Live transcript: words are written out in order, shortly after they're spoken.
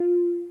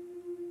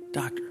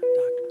Doctor.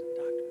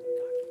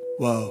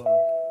 Whoa,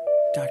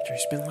 Doctor,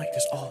 it's been like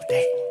this all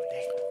day.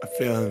 I'm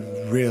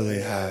feeling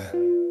really high.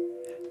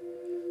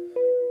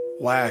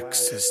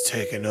 Wax has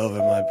taken over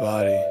my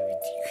body.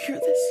 Do you hear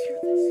this?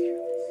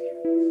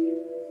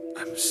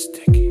 I'm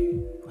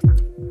sticky.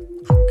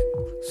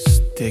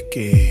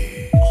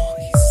 Sticky. Oh,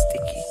 he's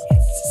sticky.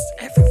 It's just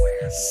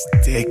everywhere.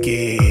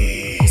 Sticky.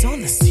 He's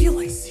on the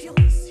ceiling.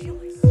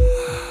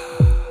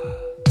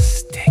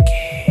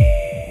 Sticky.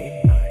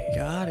 Oh my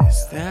God,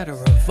 is that a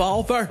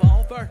revolver?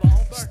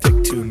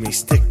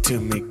 Stick to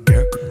me,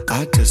 girl.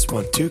 I just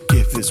want to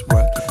give this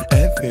world.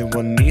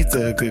 Everyone needs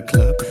a good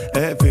club.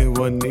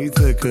 Everyone needs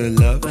a good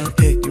love.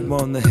 Hit you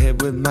on the head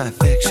with my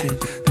affection.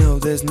 No,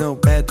 there's no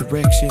bad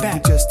direction. You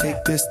just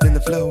take this in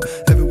the flow.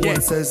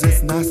 Everyone says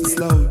it's nice and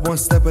slow. One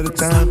step at a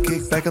time,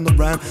 kick back on the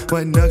rhyme.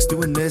 When Nugs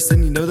doing this,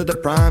 and you know that the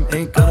prime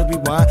ain't gonna be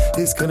wide.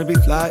 It's gonna be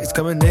fly. It's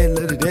coming in,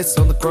 let it hit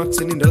on the crux,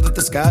 and you know that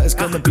the sky is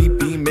gonna be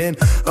beaming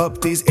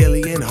up these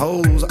alien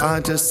holes. I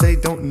just say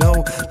don't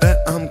know that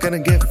I'm gonna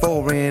get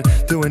foreign.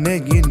 Doing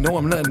it, you know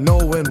I'm not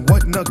knowing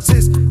what Nugs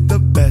is the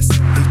best.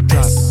 He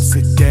drops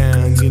it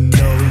down, you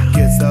know he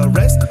gets the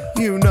rest.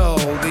 You know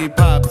he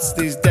pops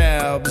these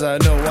dabs. I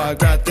know I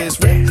got this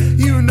rip.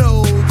 You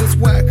know this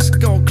wax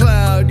gon'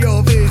 cloud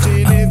your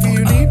vision. If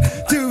you need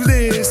to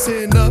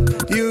listen up,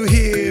 you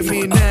hear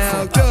me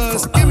now.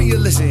 Just give me a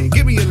listen,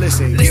 give me a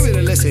listen, give it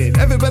a listen.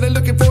 Everybody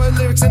looking for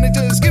lyrics and they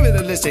just give it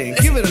a listen,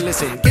 give it a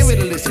listen, give it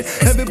a listen.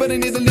 Everybody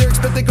need the lyrics,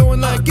 but they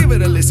going like, give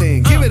it a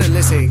listen, give it a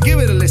listen, give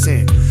it a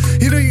listen.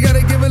 You know you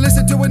gotta give a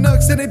listen to a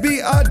Nugs and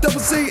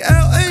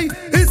ABICCLA.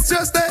 It's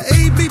just that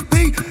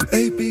ABP,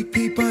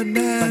 ABP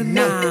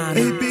banana,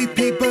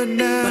 ABP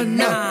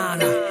banana.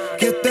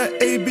 Get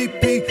that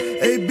ABP,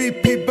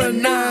 ABP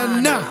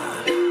banana.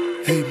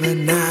 Hey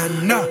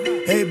banana,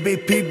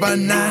 ABP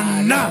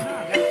banana.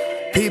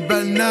 P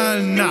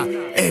banana,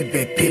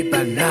 ABP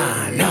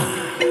banana.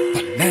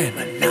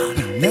 Banana,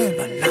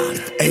 banana,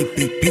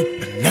 ABP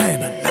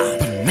banana.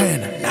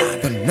 Banana,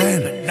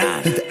 banana,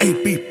 the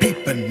ABP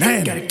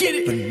banana. Gotta get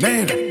it.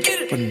 Banana, Gotta get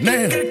it.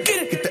 banana. Gotta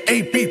get it. Get the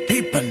ABP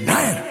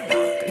banana.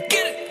 Gotta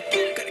get it.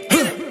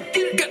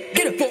 Gotta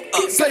get it for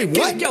us. Say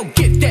what? Yo,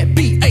 get that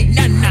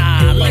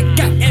B-A-Nana. Like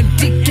I am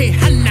DK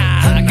Hanna.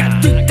 I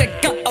got to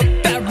take out a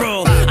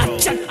barrel. I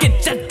chuck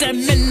it at the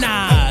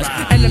minnows.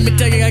 And let me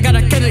tell you, I got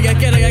a cannon to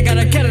carry. I got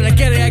a cannon to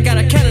carry. I got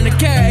a cannon to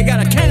carry. I got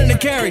a cannon to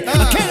carry. A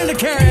cannon to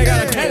carry. I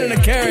got a cannon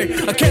to carry.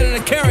 A cannon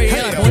to carry.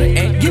 And I point it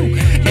at you.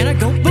 And I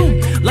go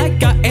boom.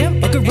 Like I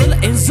am a gorilla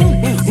in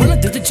Zoom.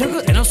 Rolling through the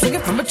jungle and I'm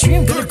swinging from a tree.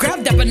 I'm gonna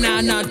grab that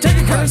banana, take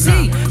a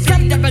currency.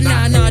 Grab that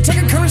banana,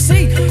 take a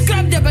currency.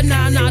 Grab that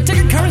banana,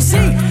 take a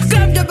currency.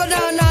 Grab that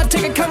banana,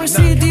 take a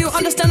currency. Do you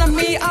understand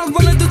me? I'm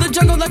rolling through the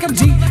jungle like I'm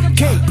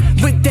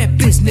DK. With that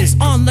business,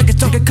 on like a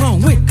Donkey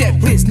Kong. With that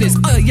business,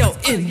 yo,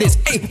 in this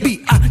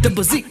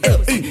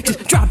ABICCLE.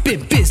 Just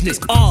dropping business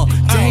all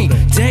day.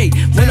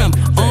 When I'm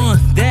on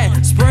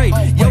that spray,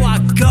 yo, I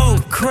go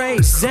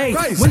crazy.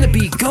 When the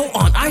beat go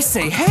on, I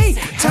say, hey,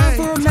 time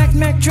for a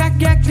Mac track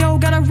yak, yo,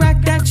 gotta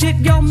rack that shit,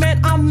 yo, man,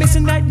 I'm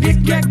missing that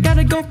yik yak,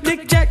 gotta go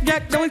flick jack,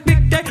 going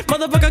big deck,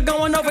 motherfucker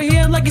going over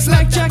here like a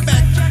smack jack.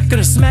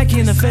 Gonna smack you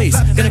in the face,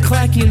 gonna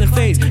clack you in the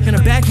face,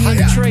 gonna back you in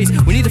the trace.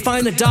 We need to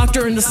find the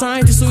doctor and the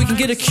scientist so we can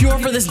get a cure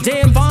for this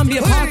damn zombie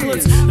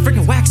apocalypse. The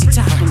freaking waxy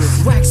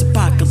topless, wax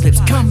apocalypse,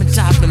 come and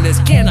topping this,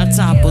 can I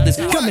topple this,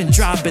 come and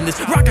dropping this,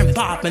 rock and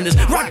popping this,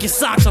 rock your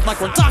socks up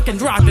like we're talking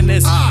rocking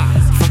this.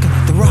 Fucking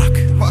like the rock,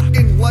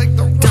 Fucking like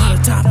the rock. down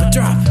the top of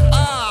drop.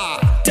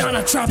 Down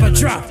a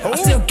drop. I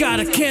still got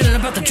a cannon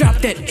about to drop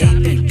that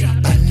ABP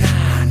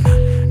banana.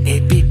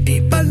 ABP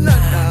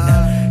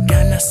banana.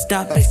 Gonna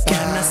stop it,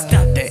 gonna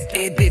stop that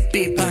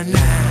ABP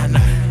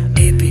banana.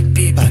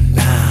 ABP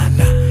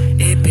banana.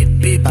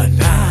 ABP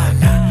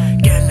banana.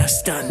 Gonna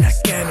stop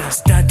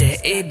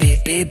that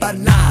ABP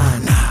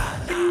banana.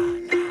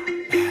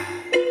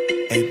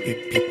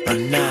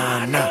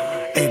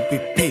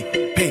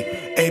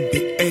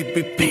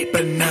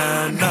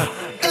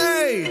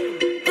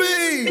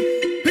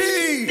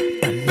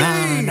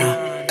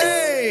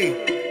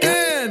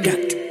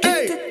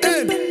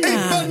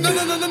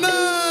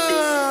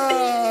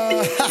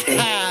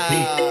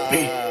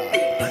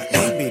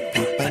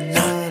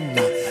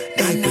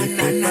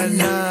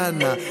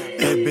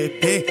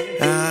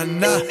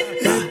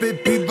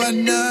 ABP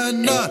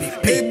banana.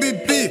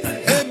 ABP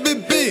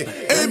banana.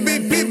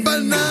 ABP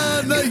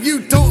banana.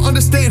 You don't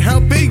understand how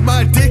big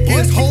my dick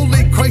is.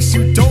 Holy Christ,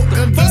 you don't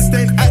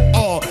understand at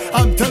all.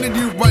 I'm telling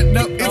you right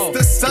now, it's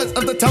the size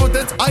of the tower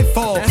that's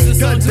Eiffel.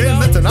 Goddamn,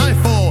 that's an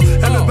eyeful.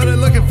 Everybody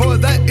looking for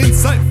that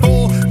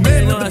insightful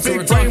man with a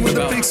big brain, with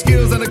the big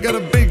skills, and I got a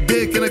big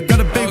dick, and I got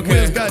a big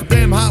wheels.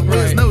 Goddamn hot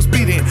wheels, no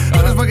speeding.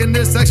 I'm just fucking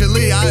this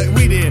actually,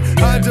 we did.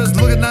 I just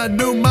look and I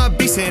knew my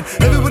beastin'.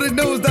 Everybody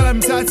knows that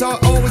I'm sides are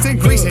always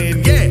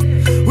increasing. Yeah,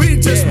 we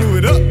just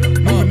moving up,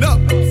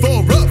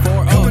 for up.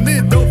 Coming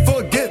in, don't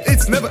forget,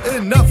 it's never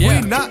enough.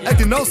 We not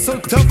acting all so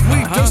tough,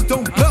 we just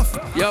don't bluff.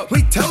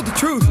 We tell the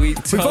truth.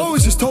 We've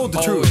always just told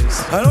the truth.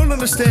 I don't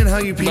understand how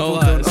you people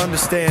don't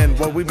understand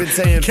what we've been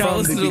saying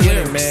from the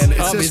beginning, man.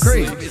 It's just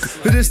great.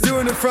 We're just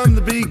doing it from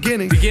the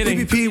beginning.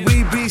 ABP,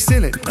 we be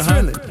sinning,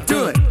 thrilling,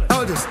 doing,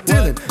 all just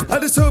dealing. I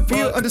just hope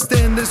you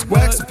understand this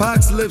wax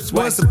apocalypse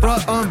wasn't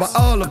brought on by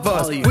all of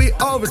us. We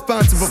all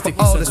responsible for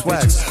all this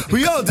wax.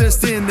 We all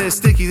just in this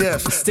sticky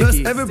left. Plus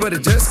everybody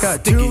just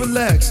got to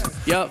relax.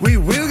 We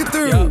will get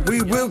through,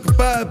 we will get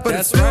by, but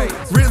it's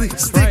really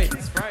sticky.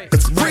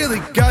 It's really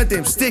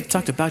goddamn sticky.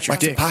 Talked about your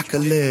dick.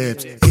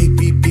 Apocalypse.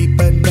 ABP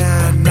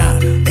Banana.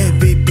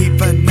 ABP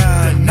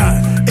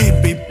Banana.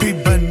 ABP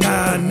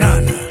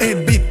Banana.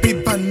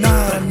 ABP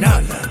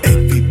Banana.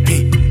 ABP.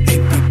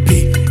 ABP.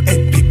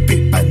 ABP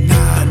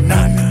Banana.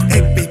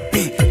 ABP.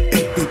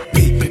 ABP.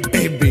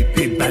 ABP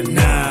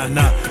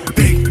Banana.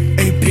 Big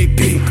ABP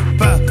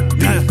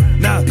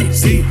Banana.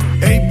 See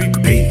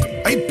ABP.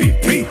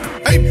 ABP.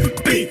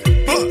 ABP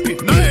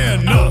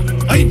Banana.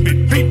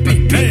 ABP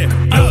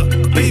Banana.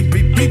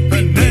 ABP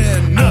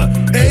Banana.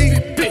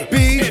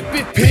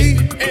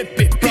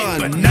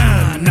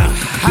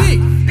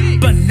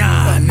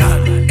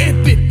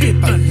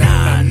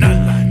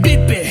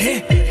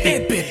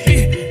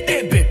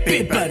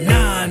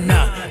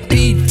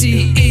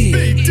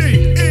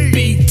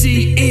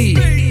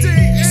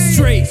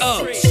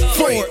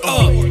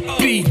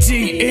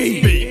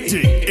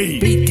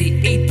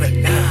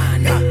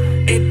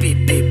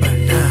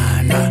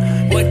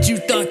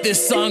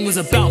 This song was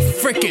about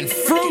frickin'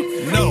 fruit?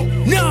 No.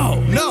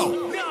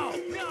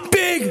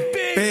 Big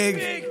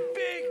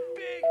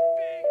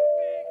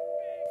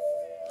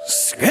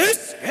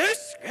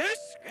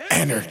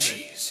Energy.